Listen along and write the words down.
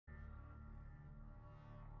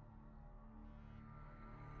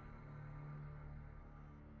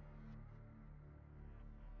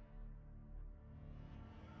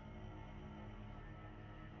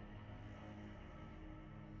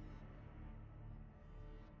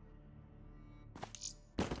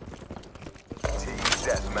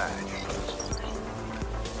Deathmatch.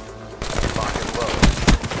 Lock and load.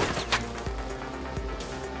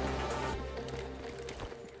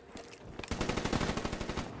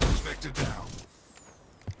 Expected down.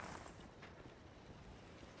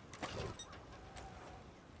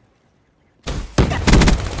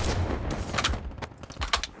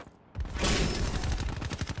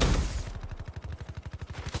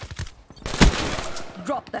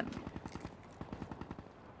 Drop them.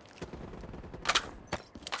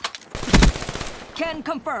 Can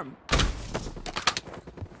confirm.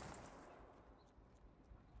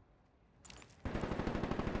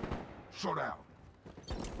 Showdown.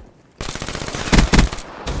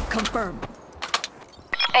 Confirm.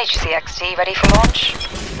 HCXD ready for launch.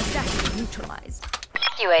 Assassin neutralized.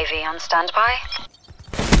 UAV on standby.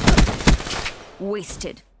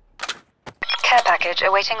 Wasted. Care package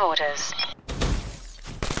awaiting orders.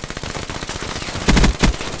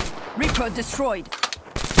 Reaper destroyed.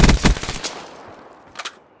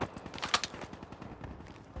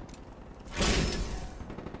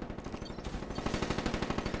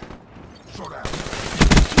 Showdown.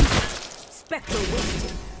 Spectre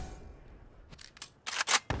wasted.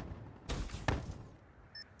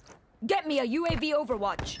 Get me a UAV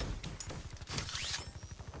overwatch.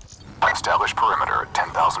 Establish perimeter at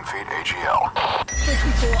 10,000 feet AGL.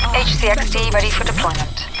 HCXD ready for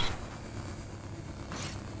deployment.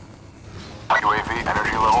 UAV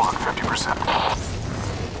energy levels at 50%.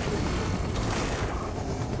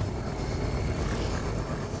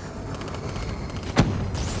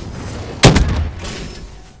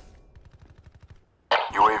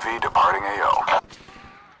 UAV departing AO.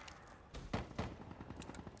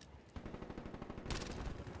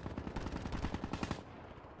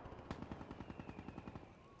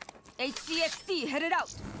 HCXD headed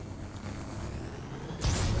out.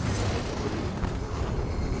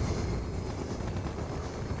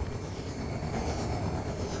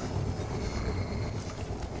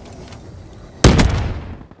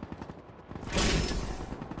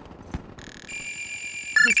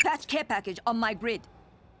 Dispatch care package on my grid.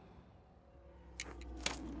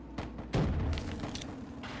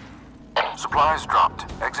 Supplies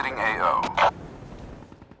dropped. Exiting AO.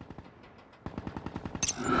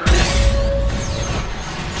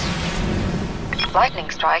 Lightning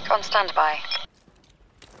strike on standby.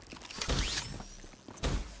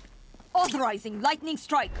 Authorizing lightning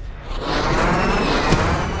strike.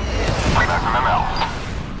 Magnum ML.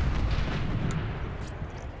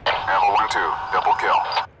 Level 1-2. Double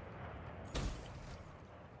kill.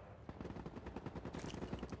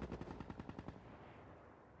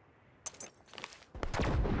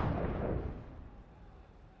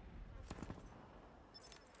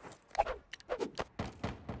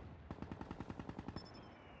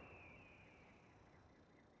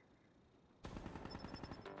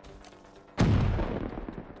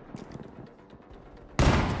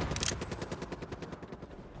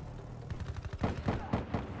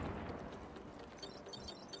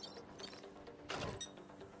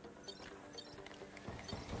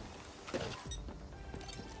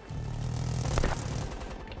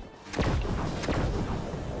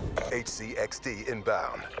 HCXD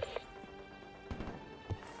inbound.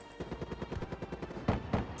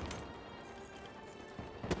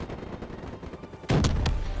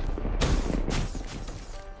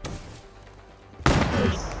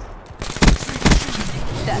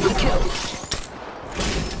 That's a kill.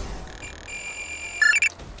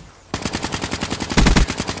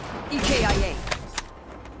 EKIA.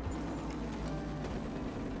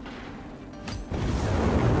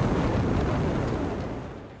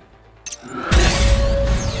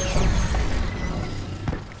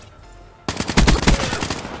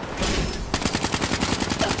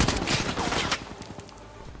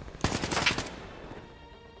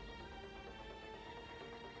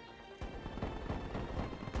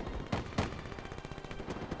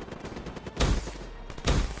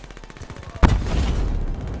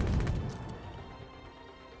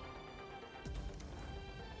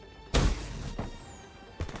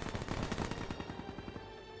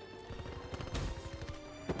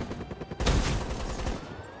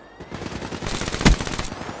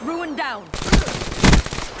 Ruin down.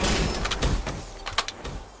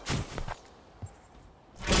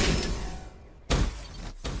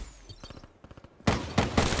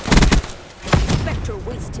 Spectre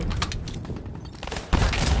wasted.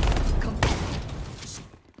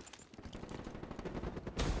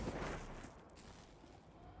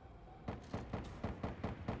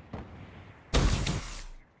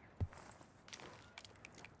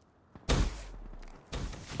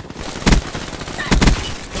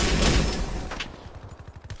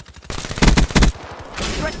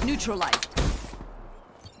 Neutralized.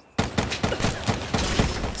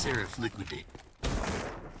 Seraph liquidate.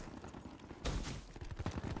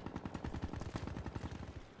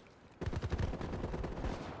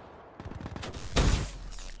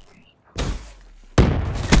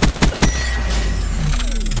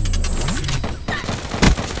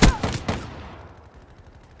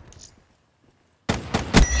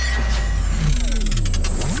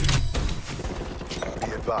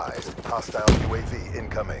 Be advised, hostile UAV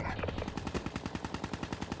incoming.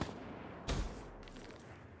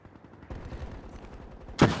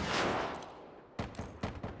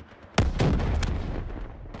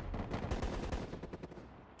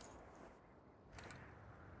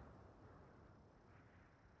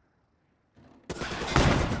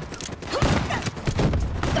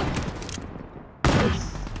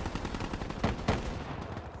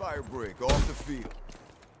 Fire break off the field.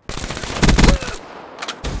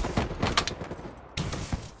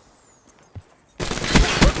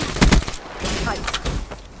 Height.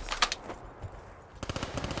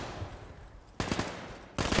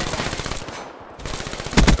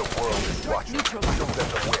 The world is watching. Neutralized. Show them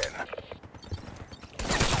the win.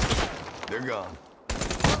 They're gone.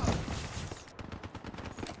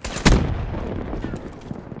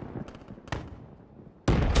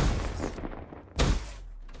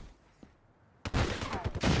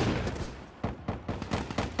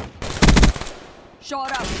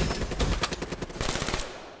 Shot up.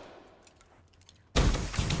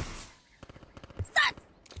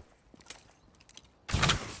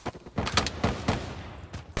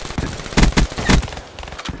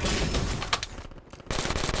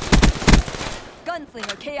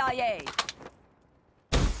 Gunslinger KIA.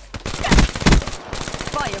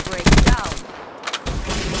 Fire break down.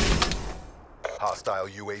 Hostile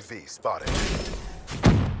UAV spotted.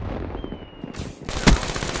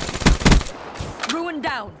 Ruin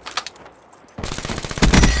down.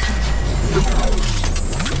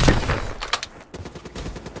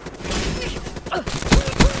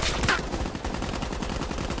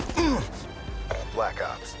 Black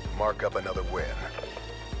Ops, mark up another win.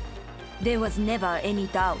 There was never any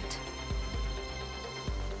doubt.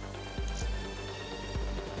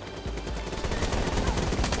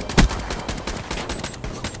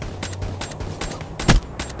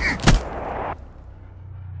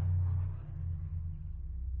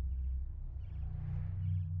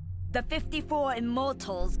 The 54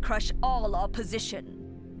 Immortals crush all opposition.